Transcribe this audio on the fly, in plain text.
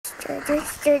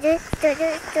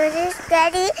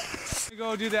Daddy.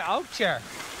 Go do the out chair.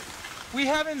 We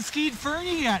haven't skied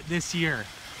Fernie yet this year.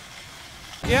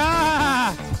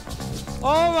 Yeah!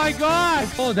 Oh my God!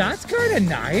 Oh, that's kind of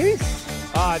nice.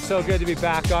 Ah, it's so good to be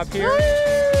back up here.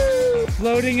 Woo!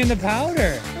 Floating in the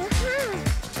powder.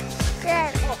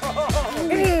 Good.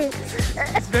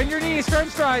 Bend your knees, French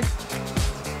fries.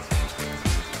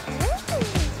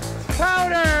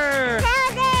 Powder!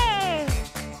 Powder!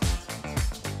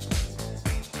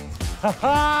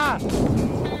 Ha-ha!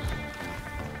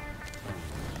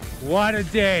 What a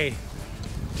day.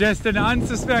 Just an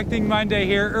unsuspecting Monday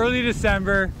here, early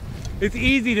December. It's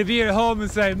easy to be at home and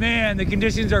say, man, the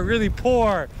conditions are really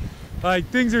poor. Like,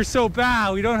 things are so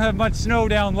bad. We don't have much snow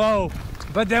down low.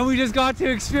 But then we just got to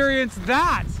experience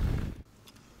that.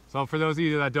 So for those of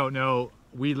you that don't know,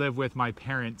 we live with my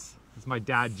parents. It's my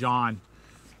dad, John.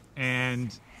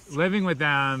 And living with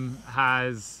them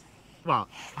has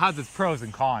its pros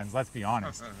and cons, let's be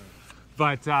honest.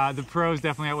 But the pros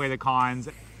definitely outweigh the cons.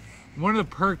 One of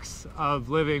the perks of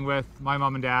living with my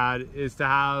mom and dad is to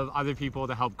have other people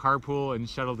to help carpool and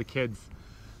shuttle the kids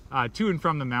to and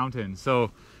from the mountain.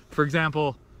 So, for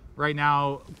example, right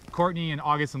now, Courtney and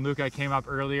August and Luca came up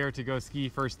earlier to go ski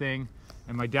first thing,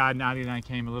 and my dad and Addie and I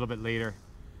came a little bit later.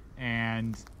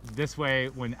 And this way,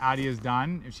 when Addie is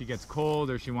done, if she gets cold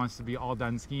or she wants to be all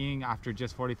done skiing after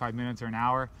just 45 minutes or an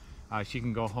hour, she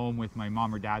can go home with my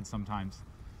mom or dad sometimes.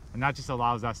 And that just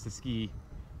allows us to ski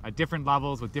at different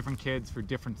levels with different kids for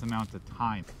different amounts of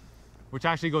time, which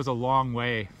actually goes a long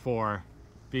way for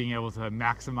being able to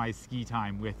maximize ski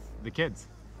time with the kids.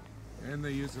 And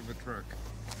the use of a truck.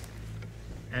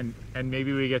 And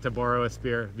maybe we get to borrow a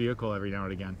spare vehicle every now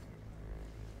and again.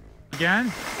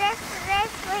 Again? This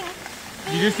one.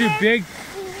 You just do big...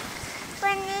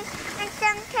 When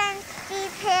sometimes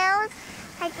steep hills,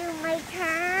 I do my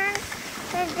turns,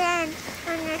 but then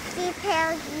on the steep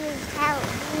hills, you help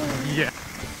me. Yeah.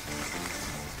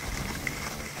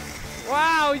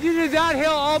 Wow, you did that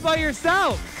hill all by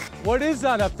yourself. What is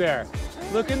that up there?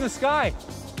 Look in the sky.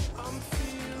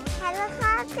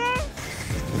 Helicopter?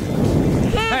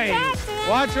 Hey,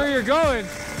 watch where you're going.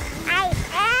 I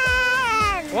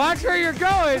am. Watch where you're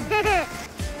going.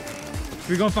 Should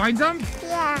we go find some?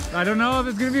 Yeah. I don't know if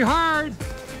it's gonna be hard.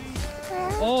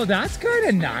 Oh, that's kind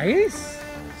of nice.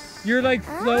 You're like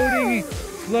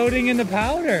floating in the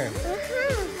powder.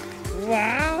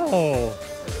 Wow.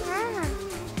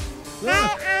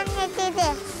 Now I'm gonna do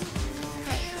this.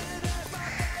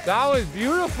 That was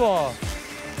beautiful.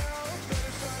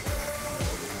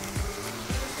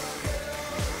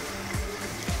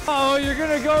 Oh, you're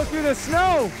gonna go through the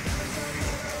snow.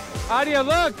 Adia,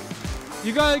 look.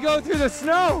 You gotta go through the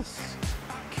snow.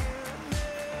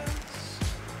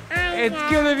 It's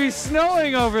gonna be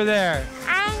snowing over there.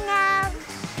 I know.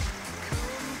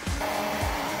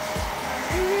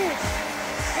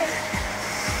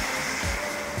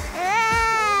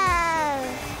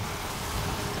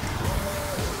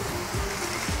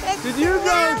 Did you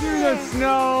go through the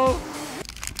snow?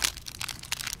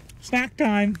 Snack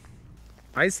time.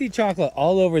 I see chocolate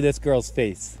all over this girl's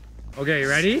face. Okay, you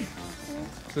ready?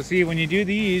 So see, when you do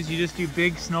these, you just do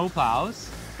big snow plows,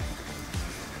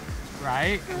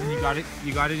 right? And then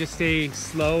you gotta just stay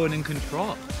slow and in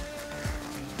control.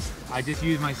 I just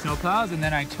use my snow plows and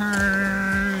then I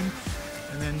turn,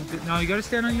 and then no, you gotta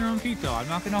stand on your own feet though. I'm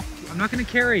not gonna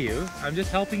carry you. I'm just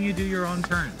helping you do your own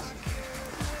turns.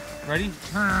 Ready?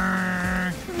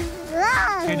 Turn.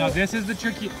 Okay, now this is the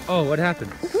tricky. Oh, what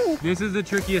happened? This is the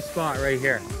trickiest spot right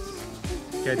here.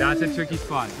 Okay, that's a tricky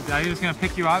spot. So Daddy's just gonna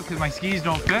pick you up because my skis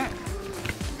don't fit.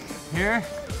 Here.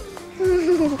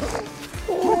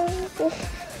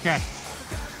 Okay.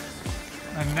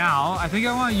 And now, I think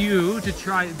I want you to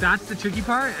try, that's the tricky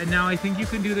part, and now I think you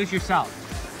can do this yourself.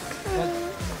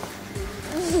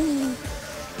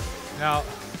 Now,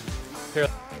 here.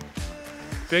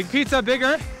 Big pizza,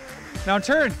 bigger. Now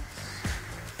turn.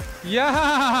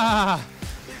 Yeah!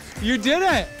 You did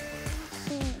it!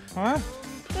 Huh?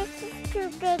 This is too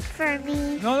big for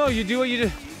me. No, you do what you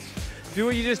did. Do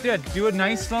what you just did. Do a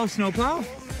nice slow snowplow,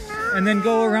 and then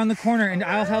go around the corner, and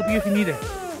I'll help you if you need it.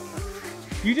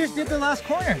 You just did the last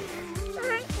corner. I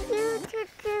want you to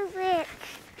do it.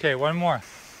 Okay, one more.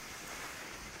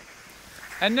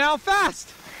 And now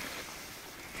fast.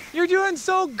 You're doing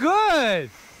so good.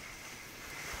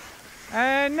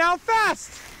 And now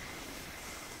fast.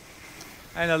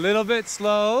 And a little bit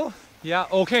slow. Yeah,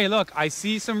 okay, look, I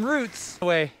see some roots.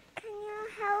 Away. Can you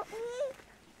help me?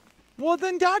 Well,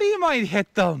 then Daddy might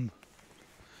hit them.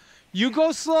 You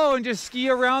go slow and just ski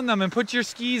around them and put your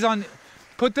skis on,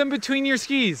 put them between your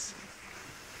skis.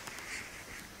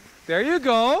 There you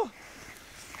go.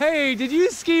 Hey, did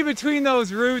you ski between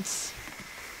those roots?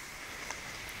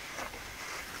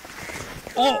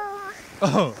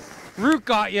 Oh, root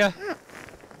got you.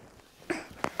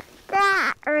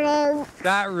 That route.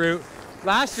 That route.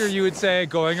 Last year you would say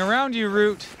going around you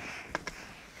route.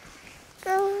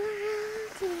 Go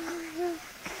around you.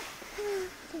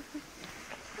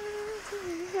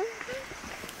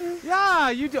 Yeah,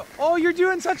 you do. Oh, you're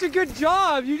doing such a good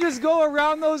job. You just go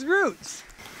around those roots.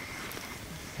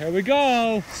 Here we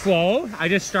go. Slow. I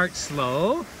just start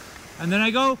slow. And then I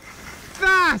go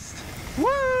fast.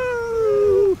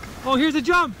 Woo! Oh, here's a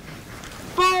jump.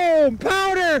 Boom!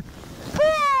 Powder!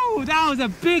 Woo! That was a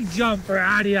big jump for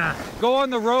Adia. Go on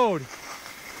the road.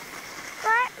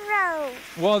 What road?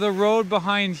 Well, the road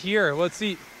behind here. Let's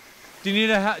see. Do you need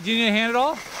a hand at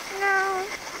all? No.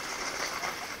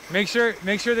 Make sure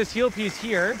this heel piece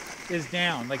here is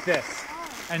down like this.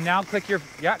 And now click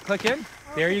click in.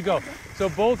 There you go. So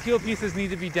both heel pieces need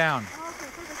to be down.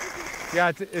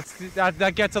 Yeah,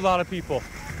 that gets a lot of people.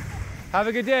 Have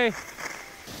a good day.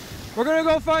 We're gonna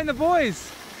go find the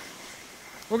boys.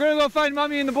 We're gonna go find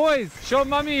Mommy and the boys. Show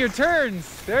Mommy your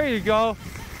turns. There you go.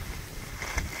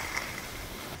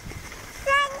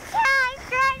 Sunshine,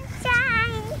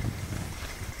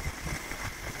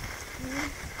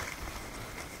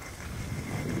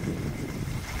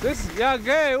 sunshine. Yeah,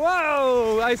 okay,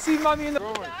 whoa! I see Mommy in the...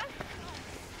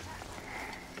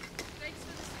 Thanks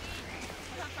for the speech.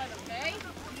 Have fun, okay? I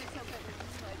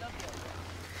love you.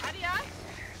 Adia?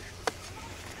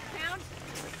 Pound?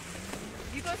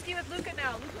 You go ski with Luca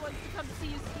now. Luca wants to come see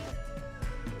you ski.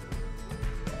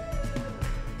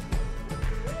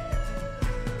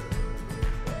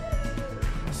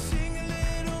 Sing a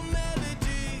little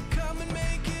melody, come and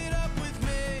make it up with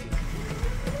me.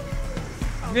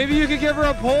 Maybe you could give her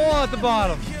a pole at the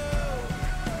bottom.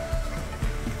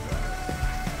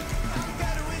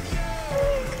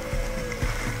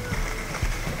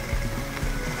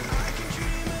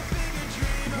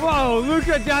 Whoa,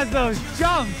 Luca does those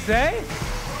jumps, eh?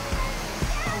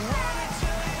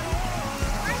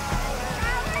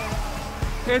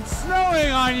 It's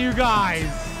snowing on you guys.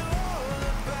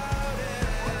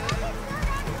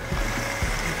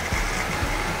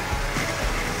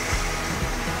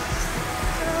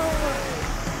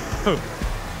 Those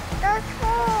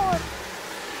holes.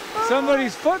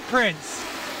 Somebody's footprints.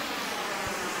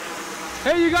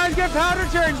 Hey, you guys get powder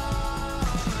turns.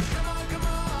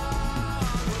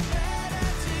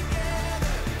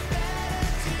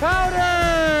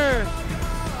 Powder!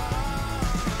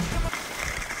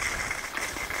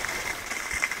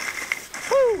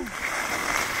 Woo!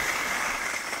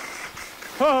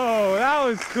 Oh, that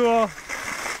was cool.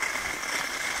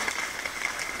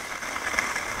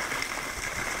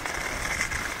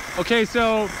 Okay,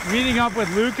 so meeting up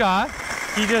with Luca,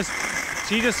 she just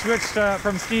switched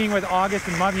from skiing with August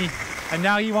and Mummy, and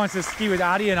now he wants to ski with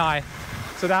Addie and I.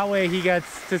 So that way he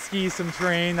gets to ski some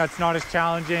terrain that's not as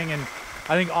challenging, and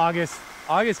I think August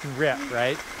can rip,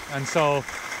 right? And so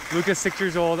Luca's 6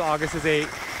 years old, August is 8.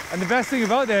 And the best thing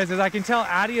about this is I can tell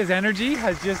Adia's energy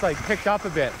has just like picked up a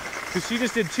bit, because she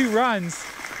just did 2 runs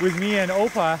with me and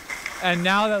Opa, and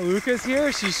now that Luca's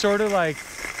here, she's sort of like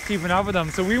keeping up with them.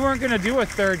 So we weren't gonna do a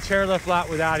 3rd chairlift lap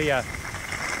with Adia,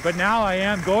 but now I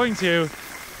am going to,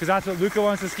 because that's what Luca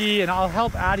wants to ski, and I'll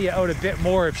help Adia out a bit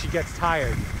more if she gets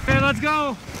tired. Okay, let's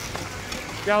go.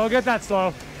 Yeah, we'll get that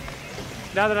slow.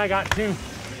 Now that I got 2. You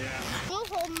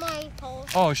hold my pole.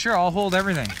 Oh, sure, I'll hold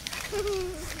everything.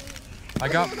 I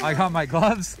got my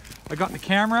gloves. I got the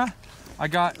camera. I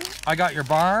got your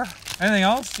bar. Anything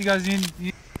else you guys need?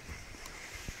 Lucas,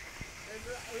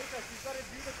 you've got to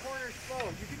do the corners slow.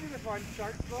 You can do the front,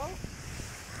 start slow,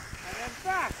 and then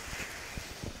fast.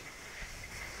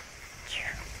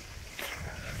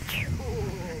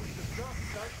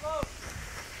 Start slow.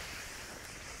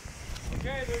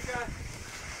 Okay, Luca.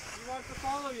 He wants to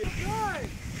follow you. Good.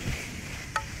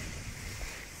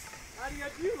 How do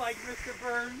you like Mr.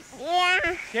 Burns? Yeah.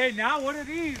 Okay, now what are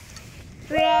these?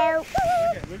 Route.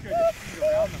 Look at skiing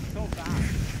around them so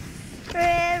fast.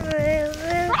 Around the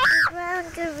road. Around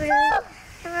the road.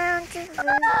 Around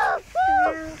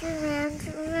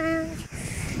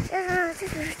the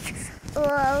road.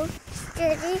 Whoa.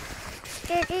 Steady.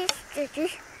 Steady. Steady.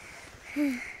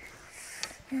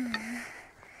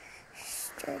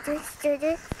 Steady.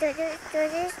 Steady. Steady.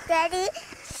 Steady. Steady.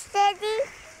 Steady.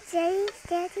 Steady.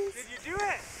 Steady. Did you do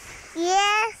it?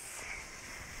 Yes.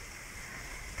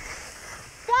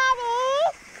 Daddy.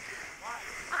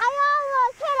 I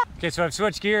almost hit it. Okay, so I've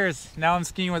switched gears. Now I'm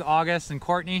skiing with August and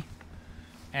Courtney,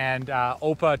 and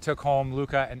Opa took home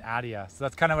Luca and Adia. So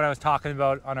that's kind of what I was talking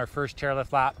about on our first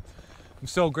chairlift lap. I'm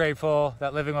so grateful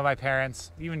that living with my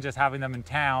parents, even just having them in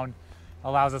town,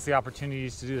 allows us the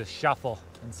opportunities to do the shuffle.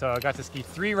 And so I got to ski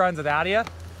 3 runs with Adia,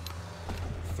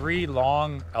 3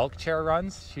 long elk chair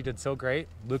runs. She did so great.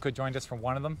 Luca joined us for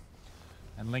one of them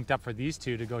and linked up for these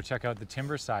 2 to go check out the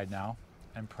timber side now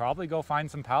and probably go find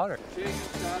some powder.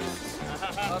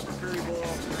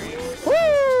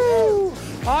 Woo!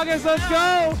 August, let's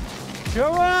go!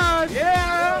 Come on!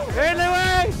 Yeah!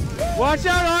 Anyway, watch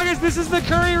out, August. This is the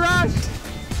Curry Rush.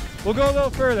 We'll go a little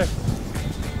further.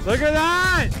 Look at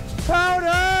that!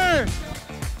 Powder!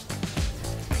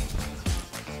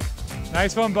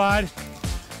 Nice one, bud.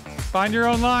 Find your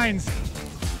own lines.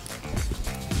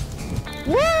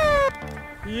 Woo!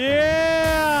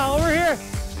 Yeah! Over here.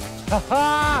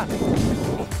 Ha-ha!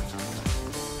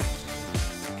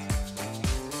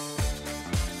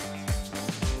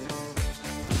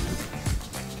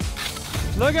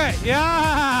 Look at,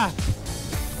 yeah!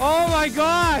 Oh my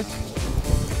gosh!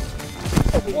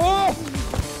 Whoa!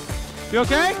 You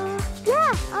okay?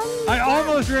 Yeah. I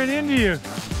almost ran into you.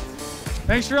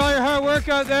 Thanks for all your hard work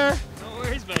out there. No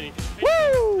worries, buddy.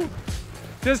 Woo!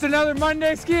 Just another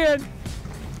Monday skiing.